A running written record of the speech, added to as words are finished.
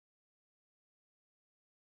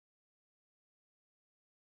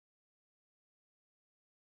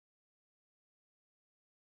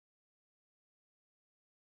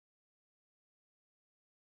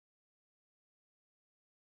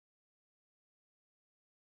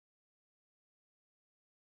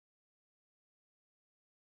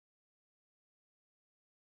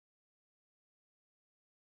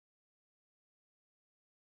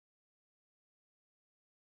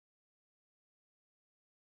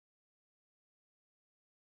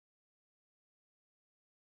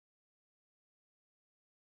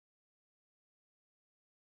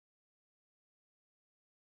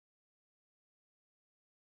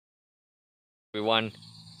Everyone,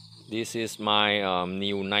 this is my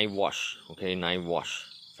new Nightwatch, Nightwatch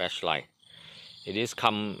flashlight. It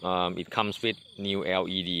comes with new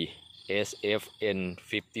LED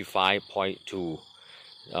sfn55.2.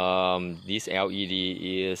 This LED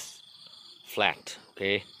is flat,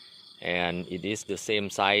 and it is the same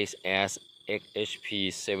size as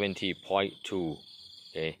HP70.2.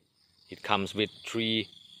 It comes with 3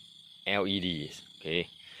 LEDs,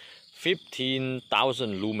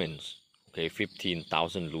 15,000 lumens.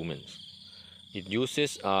 15,000 lumens. It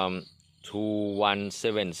uses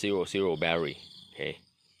 21700 battery.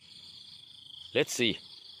 Let's see.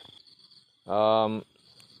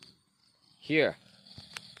 Here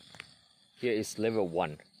is level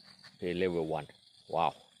 1. Level 1.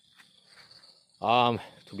 Wow. To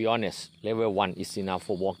be honest, level 1 is enough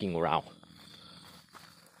for walking around.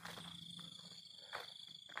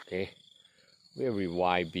 Very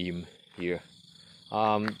wide beam here.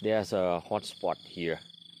 There's a hotspot here,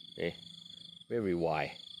 very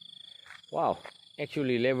wide. Wow,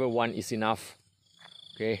 actually level 1 is enough,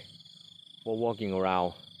 for walking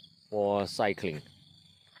around, for cycling.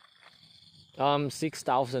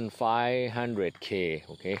 6,500 K,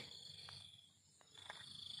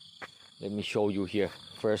 Let me show you here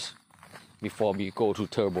first, before we go to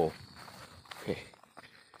turbo,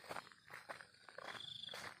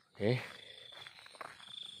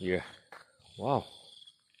 Here, wow.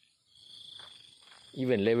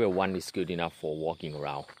 Even level 1 is good enough for walking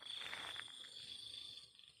around.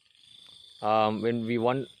 When we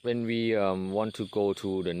want to go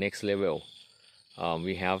to the next level,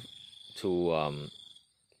 we have to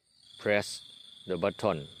press the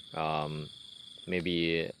button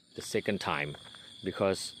maybe the second time,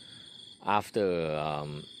 because after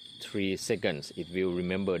 3 seconds it will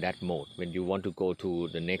remember that mode. When you want to go to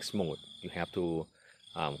the next mode, you have to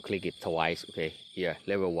click it twice. Here,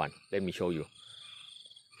 level 1. Let me show you.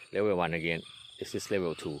 Level 1 again. This is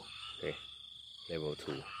level 2. Level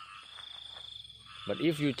 2. But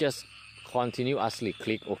if you just continuously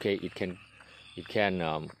click, it can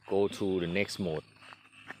go to the next mode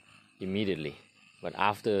immediately. But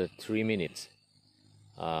after 3 minutes,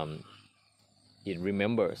 it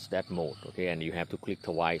remembers that mode. And you have to click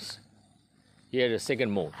twice. Here, the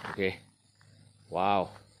second mode. Wow.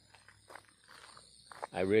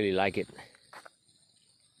 I really like it.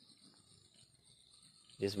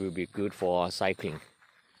 This will be good for cycling.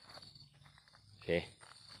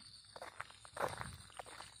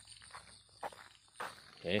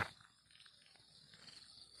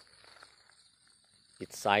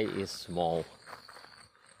 Its size is small.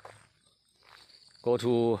 Go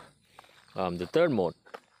to the third mode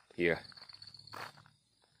here.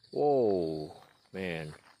 Whoa,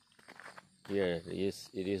 man. Here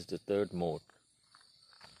it is the third mode.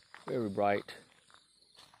 Very bright.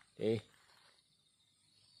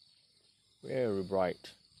 Very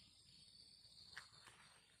bright.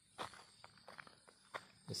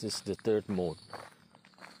 This is the third mode.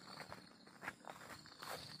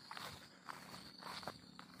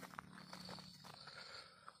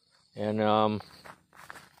 And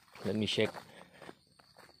let me check.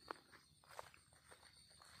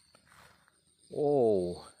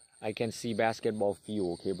 Oh, I can see basketball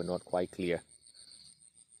field, but not quite clear.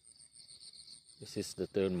 This is the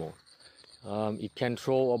third mode. It can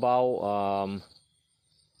throw about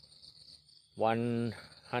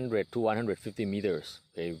 100 to 150 meters.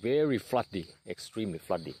 Very floody, extremely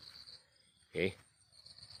floody.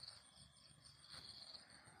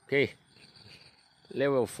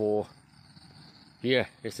 Level 4. Here,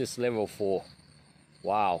 this is level 4.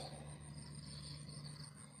 Wow.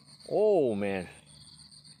 Oh man,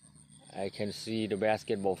 I can see the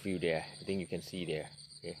basketball field there. I think you can see there.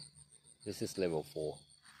 This is level 4.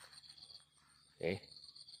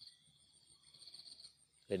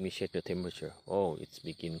 Let me check the temperature. Oh, it's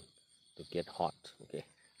begin to get hot.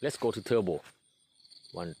 Let's go to turbo.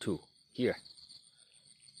 1, 2. Here,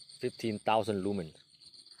 15,000 lumens.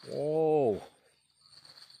 Oh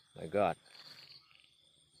my God.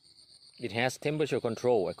 It has temperature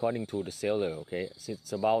control according to the seller.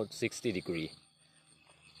 It's about 60 degrees.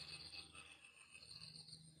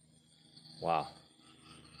 Wow.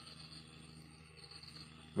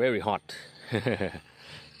 Very hot.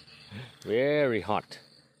 Very hot.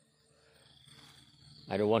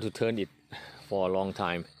 I don't want to turn it for a long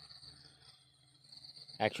time.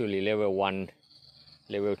 Actually, level 1,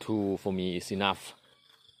 level 2 for me is enough.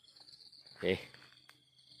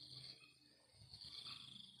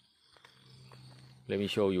 Let me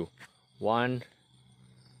show you. 1,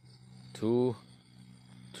 2,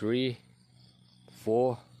 3,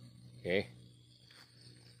 4.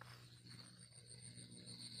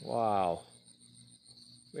 Wow.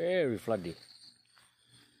 Very floody.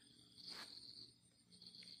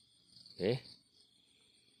 Okay.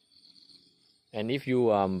 And if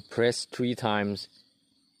you press 3 times,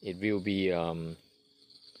 it will be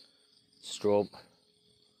strobe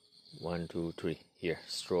 1, 2, 3. Here,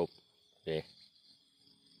 strobe. Okay.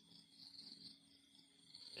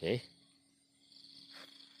 Okay.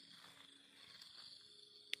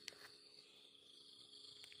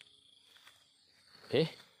 Okay.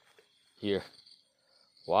 Here.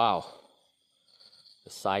 Wow.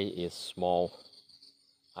 The size is small.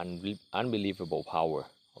 Unbelievable power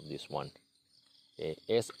of this one. Okay.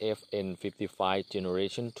 sfn55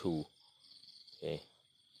 generation 2. Okay.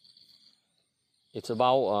 It's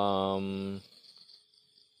about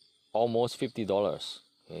almost $50.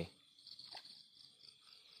 Okay.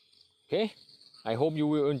 Okay. I hope you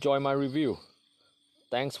will enjoy my review.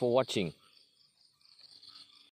 Thanks for watching.